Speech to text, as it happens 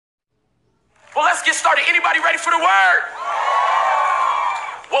Well, let's get started. Anybody ready for the word?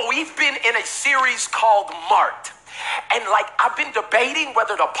 Well, we've been in a series called Marked. And I've been debating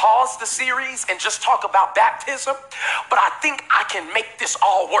whether to pause the series and just talk about baptism, but I think I can make this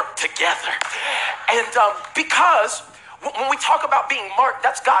all work together. And because when we talk about being marked,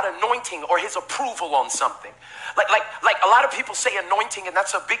 that's God anointing or his approval on something. Like a lot of people say anointing, and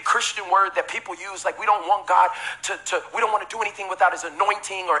that's a big Christian word that people use. Like, we don't want God we don't want to do anything without his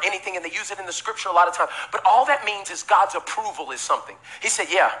anointing or anything, and they use it in the scripture a lot of times. But all that means is God's approval is something. He said,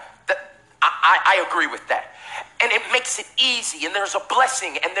 yeah, I agree with that. And it makes it easy, and there's a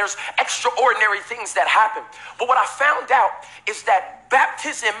blessing, and there's extraordinary things that happen. But what I found out is that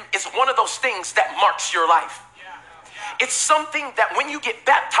baptism is one of those things that marks your life. It's something that when you get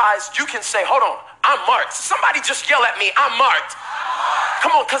baptized, you can say, hold on, I'm marked. Somebody just yell at me, I'm marked.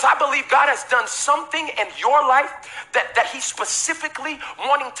 Come on, because I believe God has done something in your life that he's specifically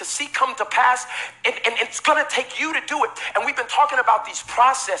wanting to see come to pass, and it's going to take you to do it. And we've been talking about these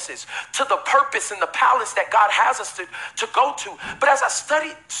processes to the purpose and the palace that God has us to go to. But as I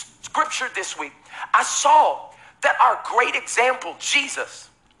studied scripture this week, I saw that our great example, Jesus,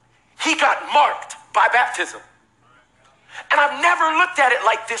 he got marked by baptism. And I've never looked at it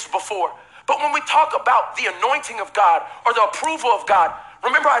like this before. But when we talk about the anointing of God or the approval of God,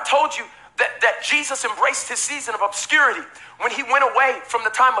 remember I told you that Jesus embraced his season of obscurity when he went away from the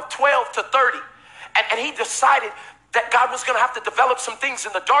time of 12 to 30. And he decided that God was going to have to develop some things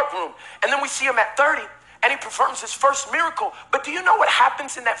in the dark room. And then we see him at 30 and he performs his first miracle. But do you know what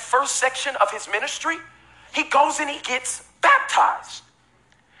happens in that first section of his ministry? He goes and he gets baptized.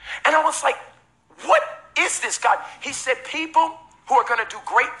 And I was like, what is this, God? He said, people who are going to do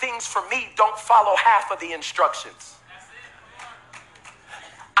great things for me don't follow half of the instructions.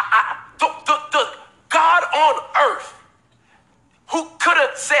 The God on earth who could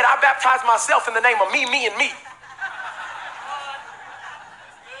have said, I baptize myself in the name of me, and me.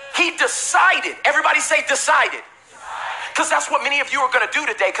 He decided. Everybody say decided. Because that's what many of you are going to do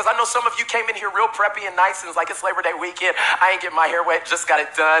today. Because I know some of you came in here real preppy and nice, and it's like, it's Labor Day weekend. I ain't getting my hair wet, just got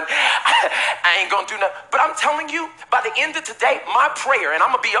it done. I ain't going to do nothing. But I'm telling you, by the end of today, my prayer, and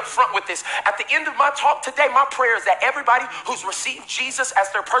I'm going to be upfront with this, at the end of my talk today, my prayer is that everybody who's received Jesus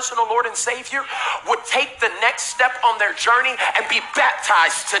as their personal Lord and Savior would take the next step on their journey and be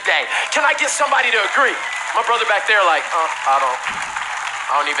baptized today. Can I get somebody to agree? My brother back there like, I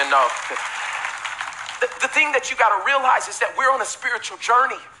don't even know. The thing that you got to realize is that we're on a spiritual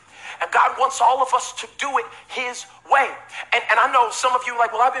journey, and God wants all of us to do it his way. And I know some of you are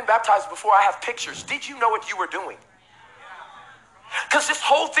like, well, I've been baptized before. I have pictures. Did you know what you were doing? Because this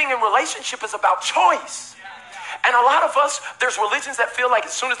whole thing in relationship is about choice. And a lot of us, there's religions that feel like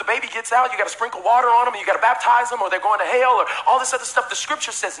as soon as the baby gets out, you got to sprinkle water on them, and you got to baptize them, or they're going to hell, or all this other stuff. The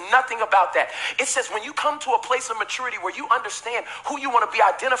scripture says nothing about that. It says when you come to a place of maturity where you understand who you want to be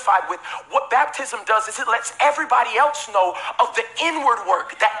identified with, what baptism does is it lets everybody else know of the inward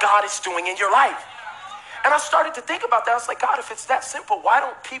work that God is doing in your life. And I started to think about that. I was like, God, if it's that simple, why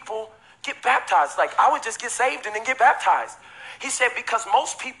don't people get baptized? Like, I would just get saved and then get baptized. He said, because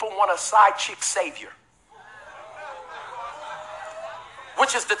most people want a side chick savior,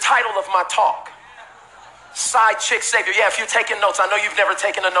 which is the title of my talk. Side chick savior. Yeah, if you're taking notes, I know you've never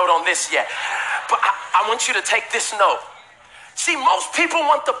taken a note on this yet, but I want you to take this note. See, most people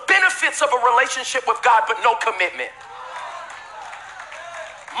want the benefits of a relationship with God, but no commitment.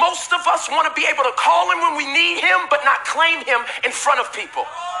 Most of us want to be able to call him when we need him, but not claim him in front of people.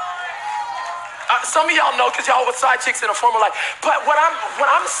 Some of y'all know because y'all were side chicks in a former life. But what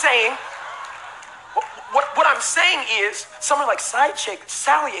I'm saying is, someone like side chick,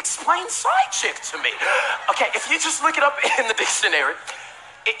 Sally, explain side chick to me. Okay, if you just look it up in the dictionary,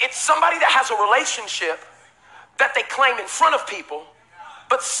 it's somebody that has a relationship that they claim in front of people,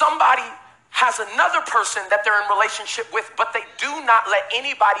 but somebody has another person that they're in relationship with, but they do not let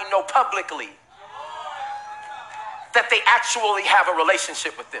anybody know publicly that they actually have a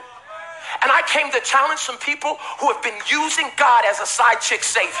relationship with them. And I came to challenge some people who have been using God as a side chick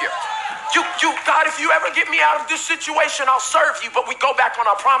savior. God, if you ever get me out of this situation, I'll serve you. But we go back on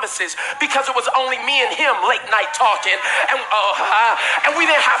our promises because it was only me and him late night talking. And we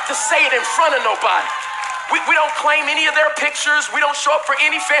didn't have to say it in front of nobody. We don't claim any of their pictures. We don't show up for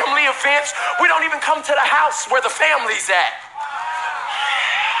any family events. We don't even come to the house where the family's at.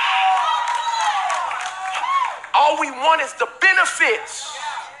 All we want is the benefits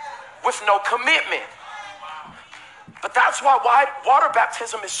with no commitment. But that's why water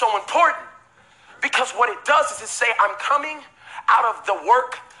baptism is so important, because what it does is it say, I'm coming out of the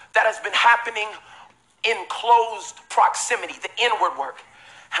work that has been happening in closed proximity, the inward work.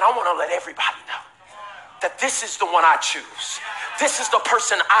 And I want to let everybody know that this is the one I choose. This is the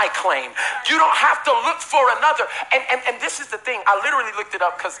person I claim. You don't have to look for another. And this is the thing. I literally looked it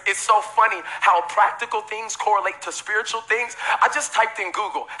up because it's so funny how practical things correlate to spiritual things. I just typed in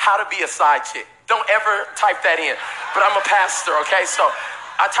Google, how to be a side chick. Don't ever type that in. But I'm a pastor, okay? So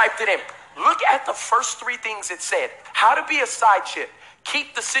I typed it in. Look at the first three things it said. How to be a side chick.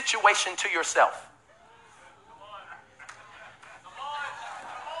 Keep the situation to yourself.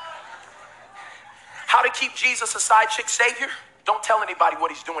 How to keep Jesus a side chick savior? Don't tell anybody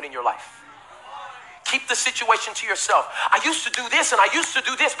what he's doing in your life. Keep the situation to yourself. I used to do this and I used to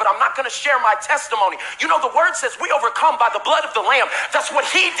do this, but I'm not going to share my testimony. You know, the word says we overcome by the blood of the Lamb. That's what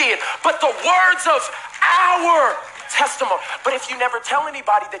he did. But the words of our testimony. But if you never tell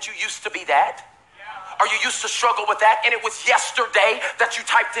anybody that you used to be that, or you used to struggle with that, and it was yesterday that you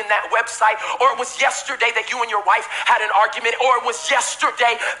typed in that website, or it was yesterday that you and your wife had an argument, or it was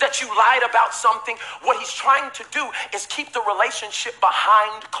yesterday that you lied about something, what he's trying to do is keep the relationship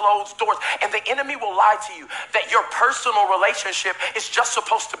behind closed doors. And the enemy will lie to you that your personal relationship is just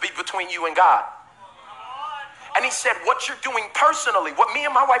supposed to be between you and God. And he said, what you're doing personally, what me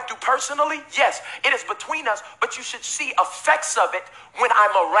and my wife do personally, yes, it is between us, but you should see effects of it when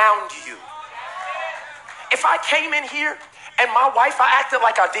I'm around you. If I came in here and my wife, I acted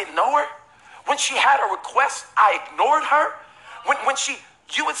like I didn't know her. When she had a request, I ignored her. When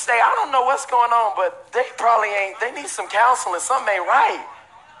you would say, I don't know what's going on, but they need some counseling, something ain't right.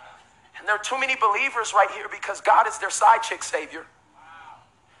 And there are too many believers right here because God is their side chick savior.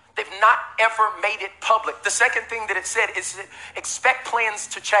 They've not ever made it public. The second thing that it said is expect plans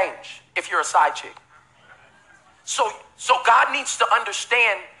to change if you're a side chick. So God needs to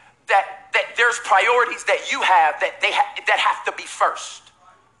understand that there's priorities that you have that have to be first.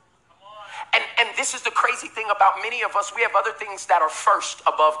 And this is the crazy thing about many of us. We have other things that are first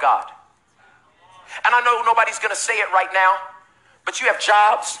above God. And I know nobody's going to say it right now, but you have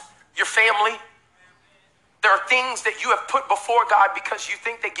jobs, your family. There are things that you have put before God because you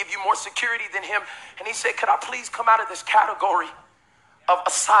think they give you more security than him. And he said, could I please come out of this category of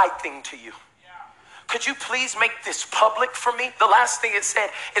a side thing to you? Could you please make this public for me? The last thing it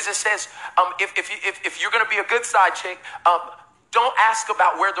said is it says, if you're going to be a good side chick, don't ask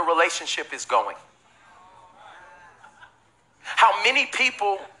about where the relationship is going. How many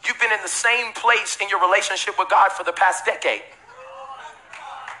people, you've been in the same place in your relationship with God for the past decade.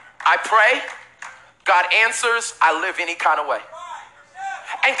 I pray, God answers, I live any kind of way.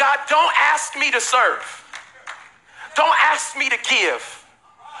 And God, don't ask me to serve. Don't ask me to give.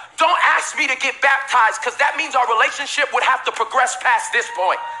 Don't ask me to get baptized, because that means our relationship would have to progress past this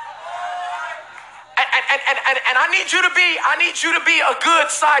point. And I need you to be a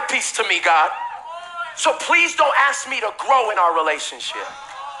good side piece to me, God. So please don't ask me to grow in our relationship.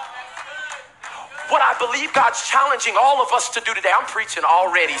 What I believe God's challenging all of us to do today, I'm preaching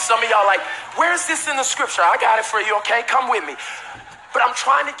already. Some of y'all like, where's this in the scripture? I got it for you, okay? Come with me. But I'm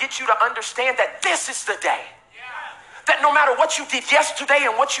trying to get you to understand that this is the day. That no matter what you did yesterday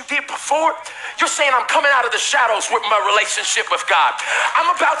and what you did before, you're saying, I'm coming out of the shadows with my relationship with God.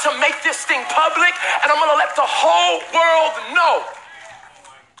 I'm about to make this thing public, and I'm going to let the whole world know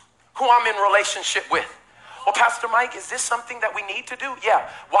who I'm in relationship with. Well, Pastor Mike, is this something that we need to do? Yeah.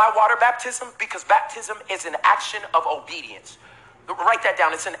 Why water baptism? Because baptism is an action of obedience. Write that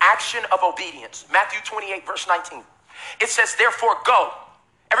down. It's an action of obedience. Matthew 28, verse 19. It says, therefore, go.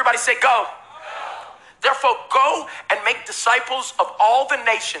 Everybody say, go. Therefore, go and make disciples of all the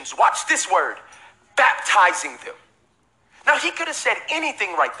nations. Watch this word, baptizing them. Now, he could have said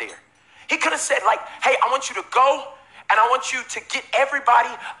anything right there. He could have said, like, hey, I want you to go and I want you to get everybody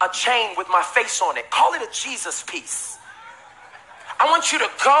a chain with my face on it. Call it a Jesus piece. I want you to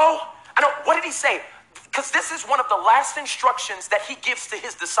go. What did he say? Because this is one of the last instructions that he gives to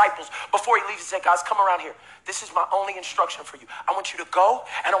his disciples before he leaves. He said, guys, come around here. This is my only instruction for you. I want you to go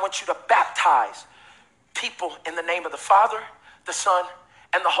and I want you to baptize people in the name of the Father, the Son,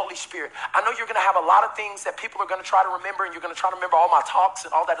 and the Holy Spirit. I know you're going to have a lot of things that people are going to try to remember, and you're going to try to remember all my talks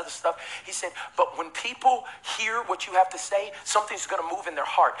and all that other stuff. He said, but when people hear what you have to say, something's going to move in their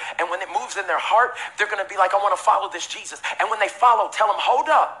heart. And when it moves in their heart, they're going to be like, I want to follow this Jesus. And when they follow, tell them, hold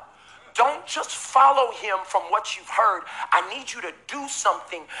up. Don't just follow him from what you've heard. I need you to do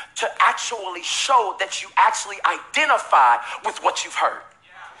something to actually show that you actually identify with what you've heard.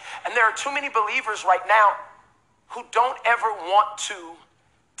 And there are too many believers right now who don't ever want to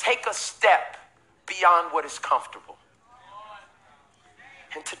take a step beyond what is comfortable.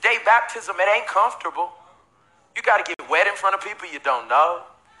 And today, baptism, it ain't comfortable. You got to get wet in front of people you don't know.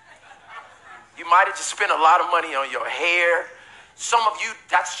 You might have just spent a lot of money on your hair. Some of you,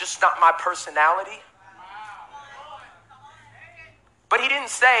 that's just not my personality. But he didn't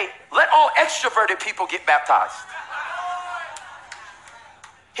say, let all extroverted people get baptized.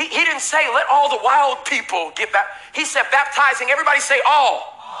 He didn't say, let all the wild people get baptized. He said, baptizing, everybody say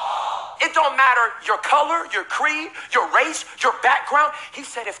all. It don't matter your color, your creed, your race, your background. He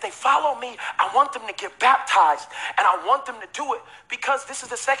said, if they follow me, I want them to get baptized. And I want them to do it because this is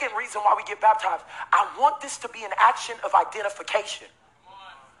the second reason why we get baptized. I want this to be an action of identification.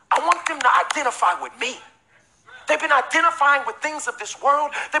 I want them to identify with me. They've been identifying with things of this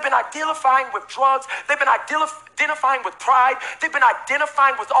world. They've been identifying with drugs. They've been identifying with pride. They've been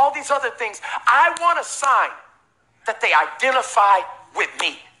identifying with all these other things. I want a sign that they identify with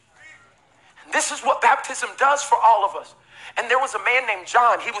me. This is what baptism does for all of us. And there was a man named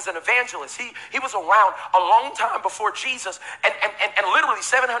John. He was an evangelist. He was around a long time before Jesus. And literally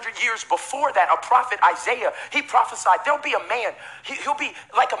 700 years before that, a prophet, Isaiah, he prophesied, there'll be a man. He'll be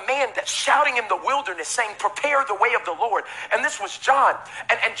like a man that's shouting in the wilderness saying, prepare the way of the Lord. And this was John.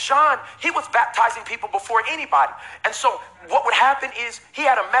 And John, he was baptizing people before anybody. And so what would happen is he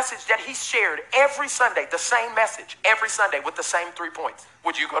had a message that he shared every Sunday, the same message, every Sunday with the same 3 points.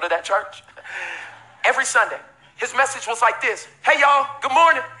 Would you go to that church? Every Sunday. His message was like this. Hey, y'all, good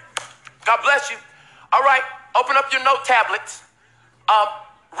morning. God bless you. All right, open up your note tablets.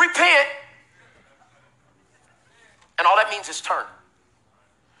 Repent. And all that means is turn.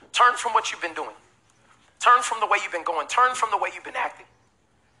 Turn from what you've been doing. Turn from the way you've been going. Turn from the way you've been acting.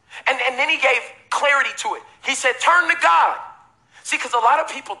 And then he gave clarity to it. He said, turn to God. See, because a lot of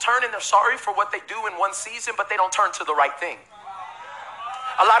people turn and they're sorry for what they do in one season, but they don't turn to the right thing.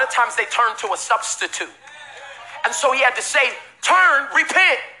 A lot of times they turn to a substitute. And so he had to say, turn,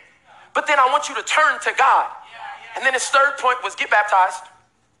 repent, but then I want you to turn to God. And then his third point was get baptized.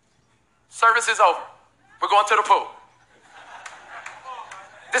 Service is over. We're going to the pool.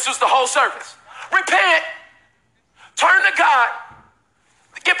 This was the whole service. Repent, turn to God,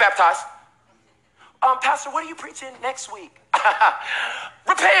 get baptized. Pastor, what are you preaching next week?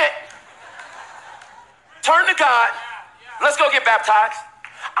 Repent, turn to God, let's go get baptized.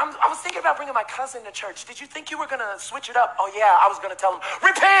 I was thinking about bringing my cousin to church. Did you think you were going to switch it up? Oh, yeah, I was going to tell him,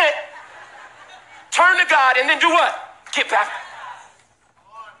 repent, turn to God, and then do what? Get back.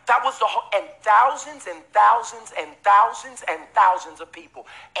 That was the whole, and thousands and thousands and thousands and thousands of people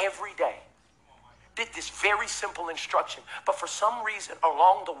every day did this very simple instruction. But for some reason,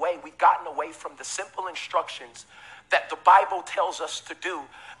 along the way, we've gotten away from the simple instructions that the Bible tells us to do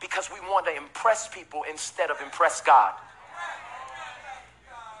because we want to impress people instead of impress God.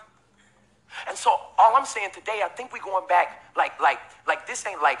 And so all I'm saying today, I think we're going back like this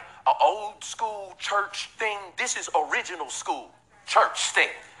ain't like an old school church thing. This is original school church thing.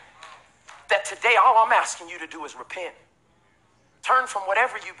 That today, all I'm asking you to do is repent. Turn from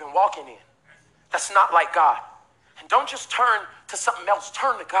whatever you've been walking in that's not like God. And don't just turn to something else.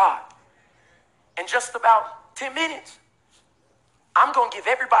 Turn to God. In just about 10 minutes, I'm going to give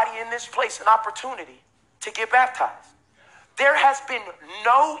everybody in this place an opportunity to get baptized. There has been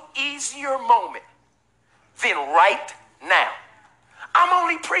no easier moment than right now. I'm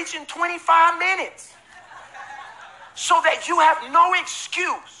only preaching 25 minutes so that you have no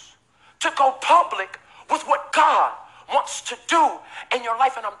excuse to go public with what God wants to do in your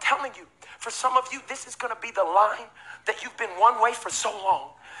life. And I'm telling you, for some of you, this is going to be the line that you've been one way for so long.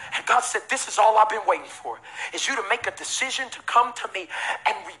 And God said, this is all I've been waiting for, is you to make a decision to come to me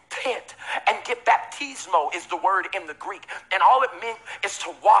and repent and get baptismo is the word in the Greek. And all it meant is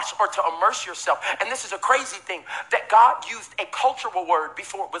to wash or to immerse yourself. And this is a crazy thing that God used a cultural word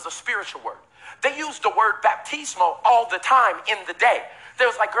before it was a spiritual word. They used the word baptismo all the time in the day. They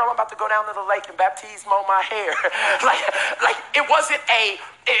was like, girl, I'm about to go down to the lake and baptismo my hair. like it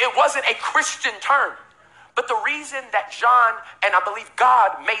wasn't a Christian term. But the reason that John, and I believe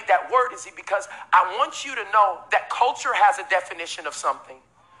God made that word is because I want you to know that culture has a definition of something,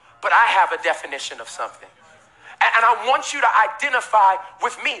 but I have a definition of something. And I want you to identify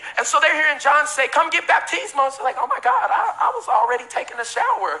with me. And so they're hearing John say, come get baptismo. It's like, oh my God, I was already taking a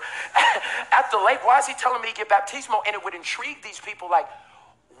shower at the lake. Why is he telling me to get baptismo? And it would intrigue these people like,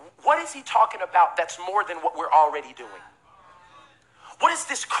 what is he talking about that's more than what we're already doing? What does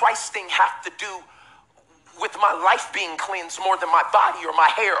this Christ thing have to do with my life being cleansed more than my body or my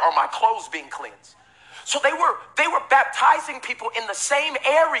hair or my clothes being cleansed? So they were baptizing people in the same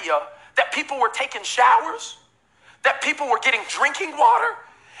area that people were taking showers, that people were getting drinking water,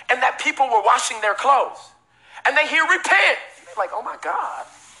 and that people were washing their clothes. And they hear repent. They're like, oh my God,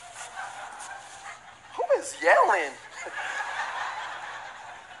 who is yelling?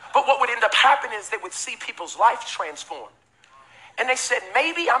 But what would end up happening is they would see people's life transform. And they said,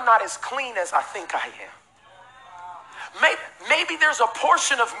 maybe I'm not as clean as I think I am. Maybe there's a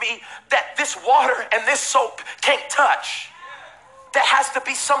portion of me that this water and this soap can't touch. There has to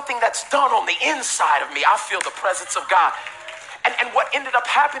be something that's done on the inside of me. I feel the presence of God. And what ended up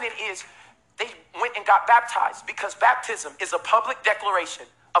happening is they went and got baptized, because baptism is a public declaration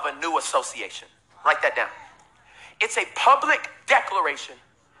of a new association. Write that down. It's a public declaration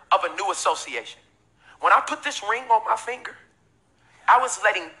of a new association. When I put this ring on my finger, I was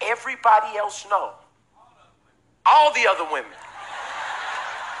letting everybody else know. All the other women.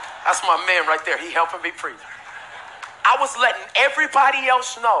 That's my man right there. He helping me preach. I was letting everybody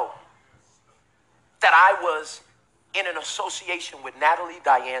else know that I was in an association with Natalie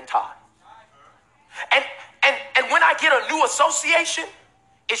Diane Todd. And when I get a new association,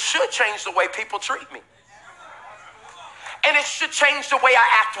 it should change the way people treat me. And it should change the way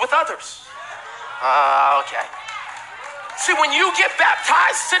I act with others. Okay. See, when you get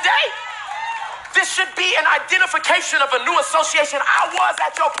baptized today, this should be an identification of a new association. I was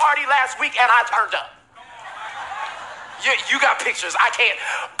at your party last week and I turned up. You got pictures, I can't.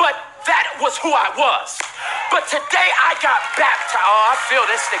 But that was who I was. But today I got baptized. Oh, I feel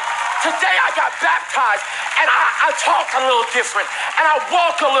this thing. Today I got baptized and I talk a little different and I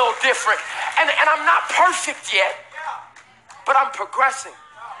walk a little different. And I'm not perfect yet, but I'm progressing.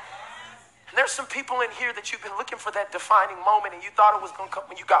 And there's some people in here that you've been looking for that defining moment and you thought it was going to come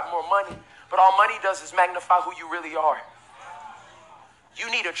when you got more money. But all money does is magnify who you really are. You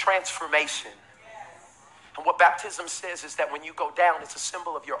need a transformation. And what baptism says is that when you go down, it's a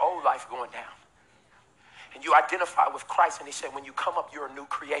symbol of your old life going down. And you identify with Christ. And he said, when you come up, you're a new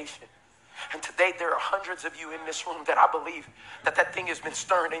creation. And today there are hundreds of you in this room that I believe that thing has been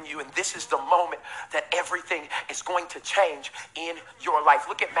stirred in you. And this is the moment that everything is going to change in your life.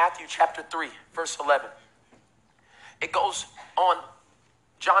 Look at Matthew chapter 3, verse 11. It goes on.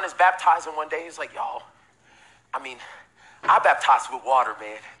 John is baptizing one day. He's like, y'all, I baptize with water,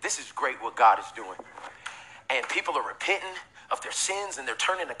 man. This is great what God is doing. And people are repenting of their sins and they're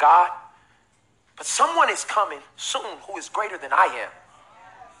turning to God. But someone is coming soon who is greater than I am.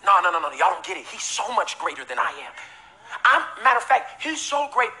 No. Y'all don't get it. He's so much greater than I am. Matter of fact, he's so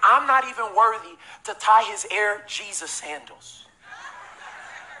great, I'm not even worthy to tie his Air Jesus sandals.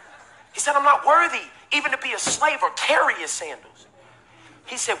 He said, I'm not worthy even to be a slave or carry his sandals.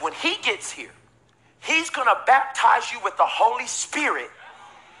 He said, when he gets here, he's going to baptize you with the Holy Spirit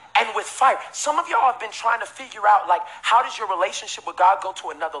and with fire. Some of y'all have been trying to figure out, like, how does your relationship with God go to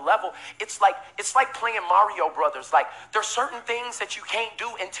another level? It's like playing Mario Brothers. Like, there's certain things that you can't do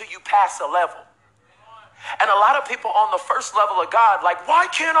until you pass a level. And a lot of people on the first level of God, like, why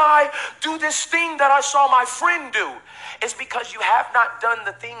can't I do this thing that I saw my friend do? It's because you have not done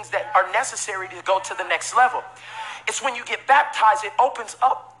the things that are necessary to go to the next level. It's when you get baptized, it opens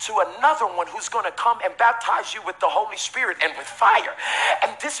up to another one who's going to come and baptize you with the Holy Spirit and with fire.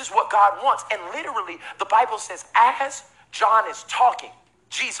 And this is what God wants. And literally, the Bible says, as John is talking,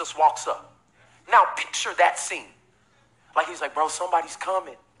 Jesus walks up. Now, picture that scene. Like, he's like, bro, somebody's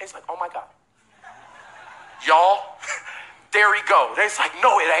coming. And he's like, oh my God. Y'all, there he goes. It's like,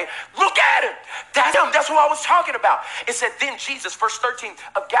 no, it ain't. Look at him. That's him. That's what I was talking about. It said, then Jesus, verse 13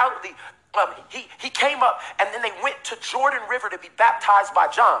 of Galilee, he came up and then they went to Jordan River to be baptized by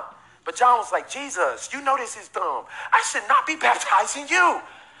John. But John was like, Jesus, you know this is dumb. I should not be baptizing you.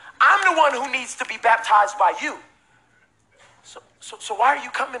 I'm the one who needs to be baptized by you. So why are you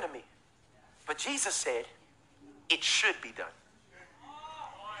coming to me? But Jesus said, it should be done.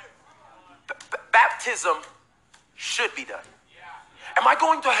 Baptism should be done. Am I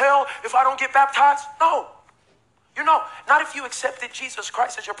going to hell if I don't get baptized? No. You know, not if you accepted Jesus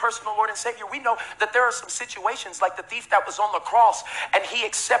Christ as your personal Lord and Savior. We know that there are some situations like the thief that was on the cross and he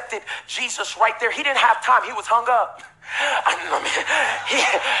accepted Jesus right there. He didn't have time. He was hung up.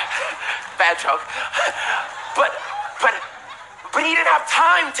 Bad joke. But he didn't have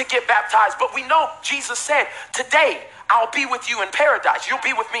time to get baptized. But we know Jesus said, today I'll be with you in paradise. You'll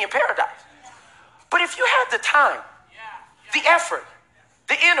be with me in paradise. But if you had the time, the effort,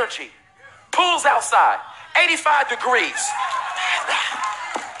 the energy, pools outside, 85 degrees.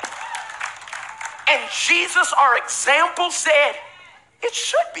 And Jesus, our example, said, it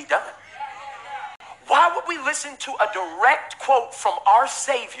should be done. Why would we listen to a direct quote from our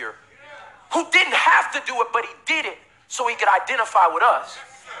Savior who didn't have to do it, but he did it so he could identify with us?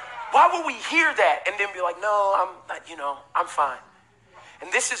 Why would we hear that and then be like, no, I'm not, I'm fine. And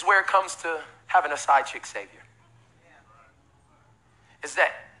this is where it comes to having a side chick Savior. Is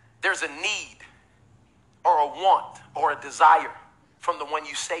that there's a need or a want or a desire from the one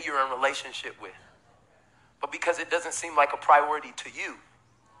you say you're in relationship with. But because it doesn't seem like a priority to you,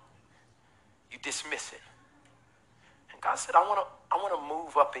 you dismiss it. And God said, I want to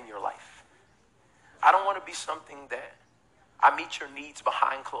move up in your life. I don't want to be something that I meet your needs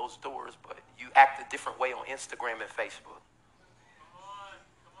behind closed doors, but you act a different way on Instagram and Facebook.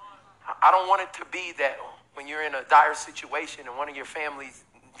 I don't want it to be that when you're in a dire situation and one of your family's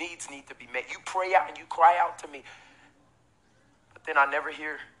needs need to be met, you pray out and you cry out to me. But then I never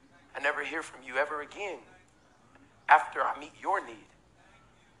hear from you ever again after I meet your need.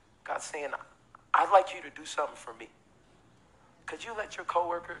 God's saying, I'd like you to do something for me. Could you let your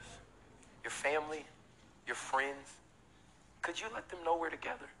coworkers, your family, your friends, could you let them know we're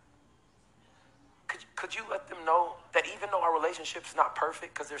together? Could you let them know that even though our relationship's not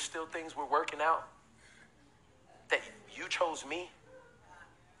perfect, because there's still things we're working out, that you chose me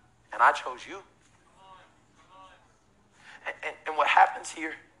and I chose you? And what happens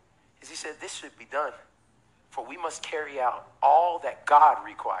here is he said, this should be done, for we must carry out all that God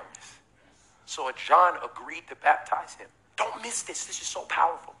requires. So John agreed to baptize him. Don't miss this. This is so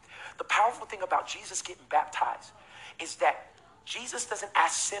powerful. The powerful thing about Jesus getting baptized is that Jesus doesn't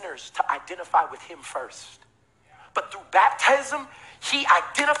ask sinners to identify with him first. But through baptism, he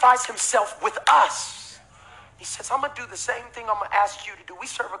identifies himself with us. He says, I'm going to do the same thing I'm going to ask you to do. We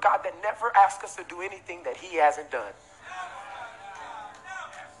serve a God that never asks us to do anything that he hasn't done.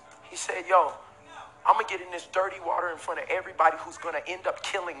 He said, yo, I'm going to get in this dirty water in front of everybody who's going to end up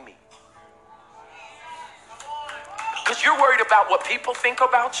killing me. Because you're worried about what people think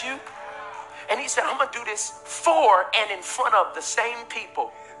about you. And he said, I'm going to do this for and in front of the same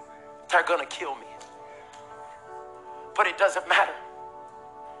people that are going to kill me. But it doesn't matter.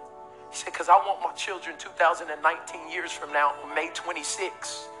 He said, because I want my children 2019 years from now, on May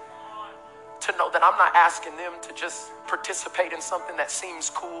 26, to know that I'm not asking them to just participate in something that seems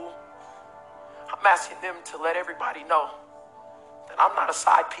cool. I'm asking them to let everybody know that I'm not a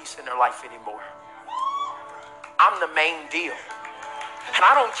side piece in their life anymore. I'm the main deal. And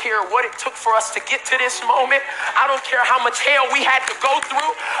I don't care what it took for us to get to this moment. I don't care how much hell we had to go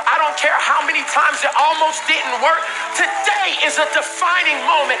through. I don't care how many times it almost didn't work. Today is a defining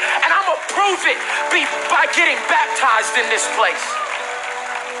moment, and I'm going to prove it by getting baptized in this place.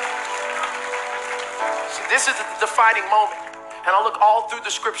 See, this is a defining moment. And I look all through the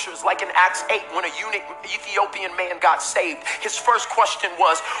scriptures, like in Acts 8, when a eunuch Ethiopian man got saved, his first question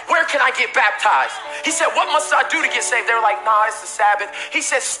was, where can I get baptized? He said, what must I do to get saved? They're like, nah, it's the Sabbath. He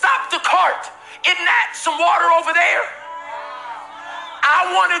said, stop the cart. Isn't that some water over there?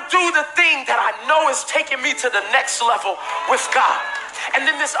 I want to do the thing that I know is taking me to the next level with God. And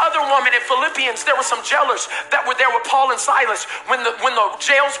then this other woman in Philippians, there were some jailers that were there with Paul and Silas. When the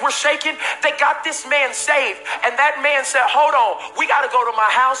jails were shaking, they got this man saved. And that man said, hold on, we got to go to my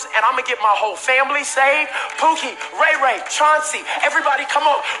house and I'm going to get my whole family saved. Pookie, Ray, Chauncey, everybody come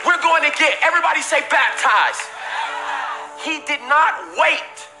on. We're going to get, everybody say baptized. He did not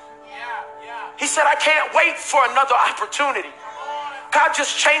wait. He said, I can't wait for another opportunity. God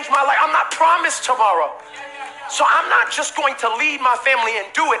just changed my life. I'm not promised tomorrow. So I'm not just going to lead my family and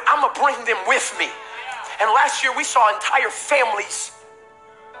do it. I'm going to bring them with me. And last year we saw entire families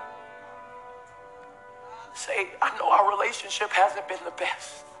say, I know our relationship hasn't been the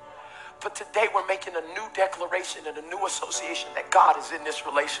best, but today we're making a new declaration and a new association that God is in this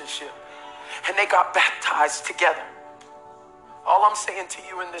relationship. And they got baptized together. All I'm saying to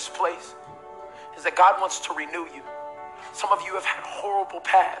you in this place is that God wants to renew you. Some of you have had horrible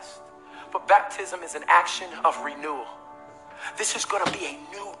past. But baptism is an action of renewal. This is going to be a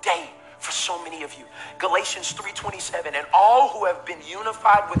new day for so many of you. Galatians 3:27, and all who have been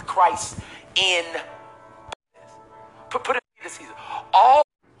unified with Christ in, put it this season, all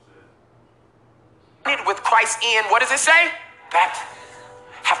with Christ in, what does it say? Baptism.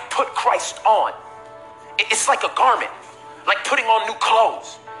 Have put Christ on. It's like a garment, like putting on new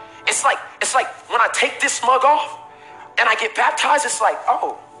clothes. It's like when I take this mug off and I get baptized, it's like,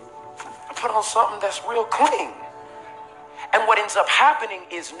 oh, I put on something that's real clean. And what ends up happening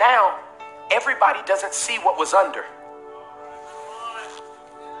is now everybody doesn't see what was under.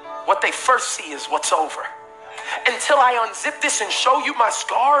 What they first see is what's over. Until I unzip this and show you my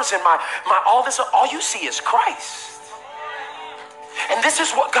scars and my all this, all you see is Christ. And this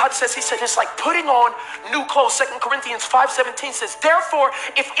is what God says. He said it's like putting on new clothes. 2 Corinthians 5:17 says, therefore,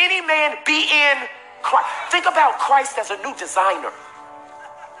 if any man be in Christ. Think about Christ as a new designer.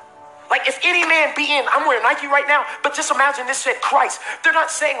 Like if any man be in, I'm wearing Nike right now, but just imagine this said Christ. They're not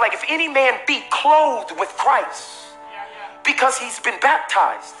saying like if any man be clothed with Christ because he's been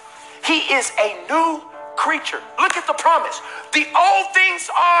baptized. He is a new creature. Look at the promise. The old things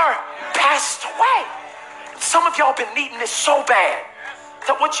are passed away. Some of y'all been needing this so bad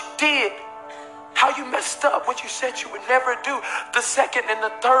that what you did, how you messed up, what you said you would never do, the second and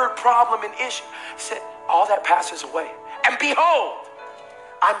the third problem and issue, he said, all that passes away. And behold,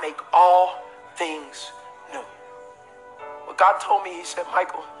 I make all things new. What God told me, he said,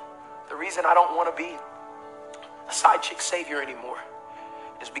 Michael, the reason I don't want to be a side chick savior anymore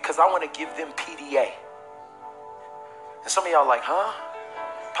is because I want to give them PDA. And some of y'all are like, huh?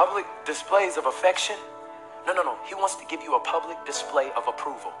 Public displays of affection? No. He wants to give you a public display of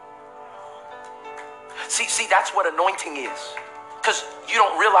approval. See, that's what anointing is. Because you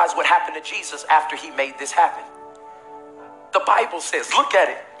don't realize what happened to Jesus after he made this happen. The Bible says, look at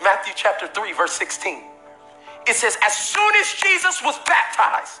it, Matthew chapter 3, verse 16. It says, as soon as Jesus was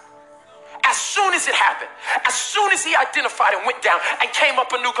baptized, as soon as it happened, as soon as he identified and went down and came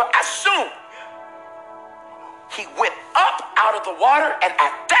up a new God, as soon, he went up out of the water, and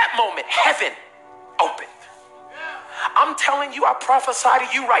at that moment, heaven opened. I'm telling you, I prophesy to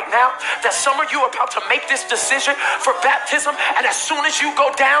you right now that some of you are about to make this decision for baptism, and as soon as you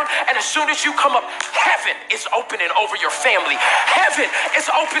go down and as soon as you come up, heaven is opening over your family. Heaven is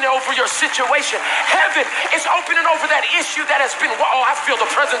opening over your situation. Heaven is opening over that issue that has been, oh, I feel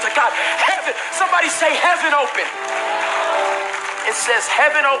the presence of God. Heaven, somebody say heaven open. It says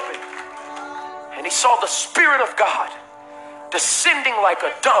heaven open, and he saw the Spirit of God descending like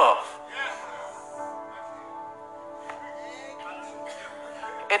a dove.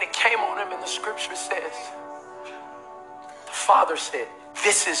 And it came on him, and the scripture says, the Father said,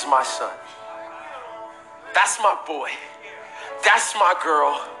 this is my son. That's my boy. That's my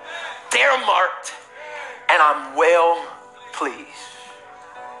girl. They're marked, and I'm well pleased.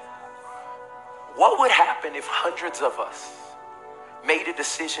 What would happen if hundreds of us made a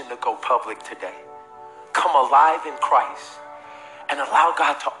decision to go public today, come alive in Christ, and allow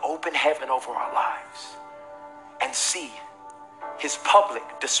God to open heaven over our lives and see his public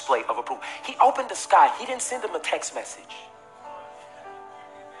display of approval? He opened the sky. He didn't send him a text message.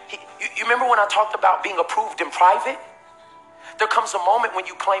 You remember when I talked about being approved in private? There comes a moment when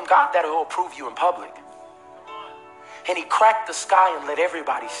you claim God that he'll approve you in public. And he cracked the sky and let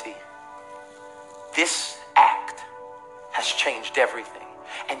everybody see. This act has changed everything.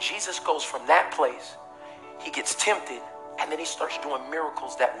 And Jesus goes from that place. He gets tempted, and then he starts doing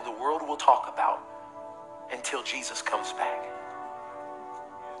miracles that the world will talk about until Jesus comes back.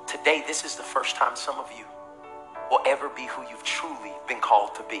 Today, this is the first time some of you will ever be who you've truly been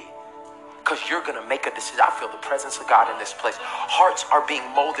called to be. Because you're going to make a decision. I feel the presence of God in this place. Hearts are being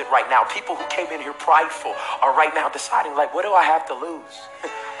molded right now. People who came in here prideful are right now deciding, like, what do I have to lose?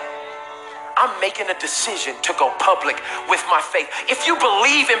 I'm making a decision to go public with my faith. If you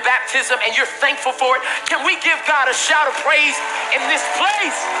believe in baptism and you're thankful for it, can we give God a shout of praise in this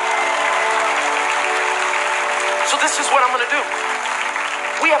place? So this is what I'm going to do.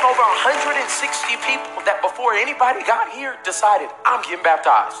 We have over 160 people that before anybody got here decided, I'm getting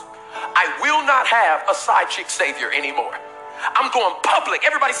baptized. I will not have a side chick savior anymore. I'm going public.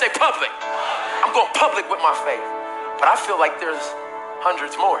 Everybody say public. I'm going public with my faith. But I feel like there's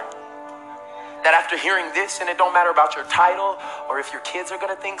hundreds more that after hearing this, and it don't matter about your title or if your kids are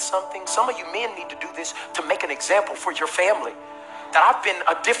going to think something, some of you men need to do this to make an example for your family. That I've been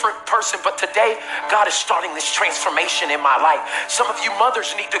a different person, but today God is starting this transformation in my life. Some of you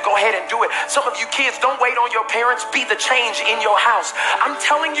mothers need to go ahead and do it. Some of you kids, don't wait on your parents. Be the change in your house. I'm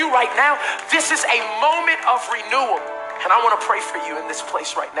telling you right now, this is a moment of renewal. And I want to pray for you in this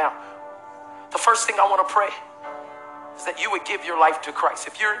place right now. The first thing I want to pray is that you would give your life to Christ.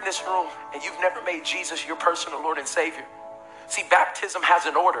 If you're in this room and you've never made Jesus your personal Lord and Savior, see, baptism has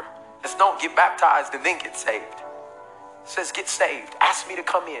an order. It's don't get baptized and then get saved. It says get saved. Ask me to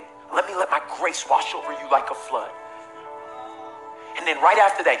come in. Let my grace wash over you like a flood. And then right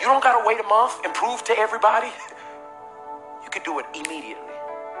after that, you don't got to wait a month and prove to everybody. You could do it immediately.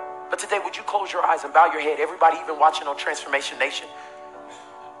 But today, would you close your eyes and bow your head? Everybody even watching on Transformation Nation.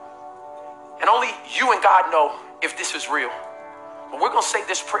 And only you and God know if this is real. But we're going to say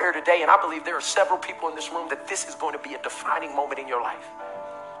this prayer today, and I believe there are several people in this room that this is going to be a defining moment in your life.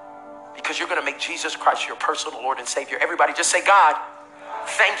 Because you're going to make Jesus Christ your personal Lord and Savior. Everybody just say, God,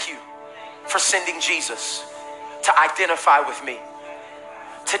 thank you for sending Jesus to identify with me.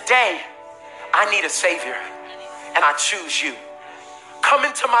 Today, I need a Savior, and I choose you. Come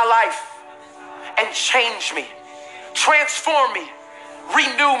into my life and change me. Transform me.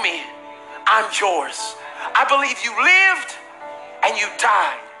 Renew me. I'm yours. I believe you lived and you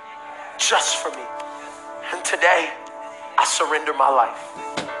died just for me. And today, I surrender my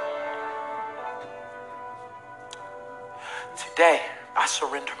life. Today, I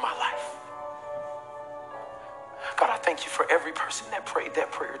surrender my life. God, I thank you for every person that prayed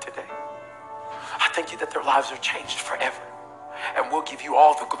that prayer today. I thank you that their lives are changed forever. And we'll give you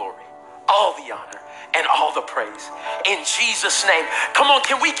all the glory, all the honor, and all the praise. In Jesus' name. Come on,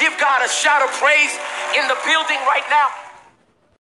 can we give God a shout of praise in the building right now?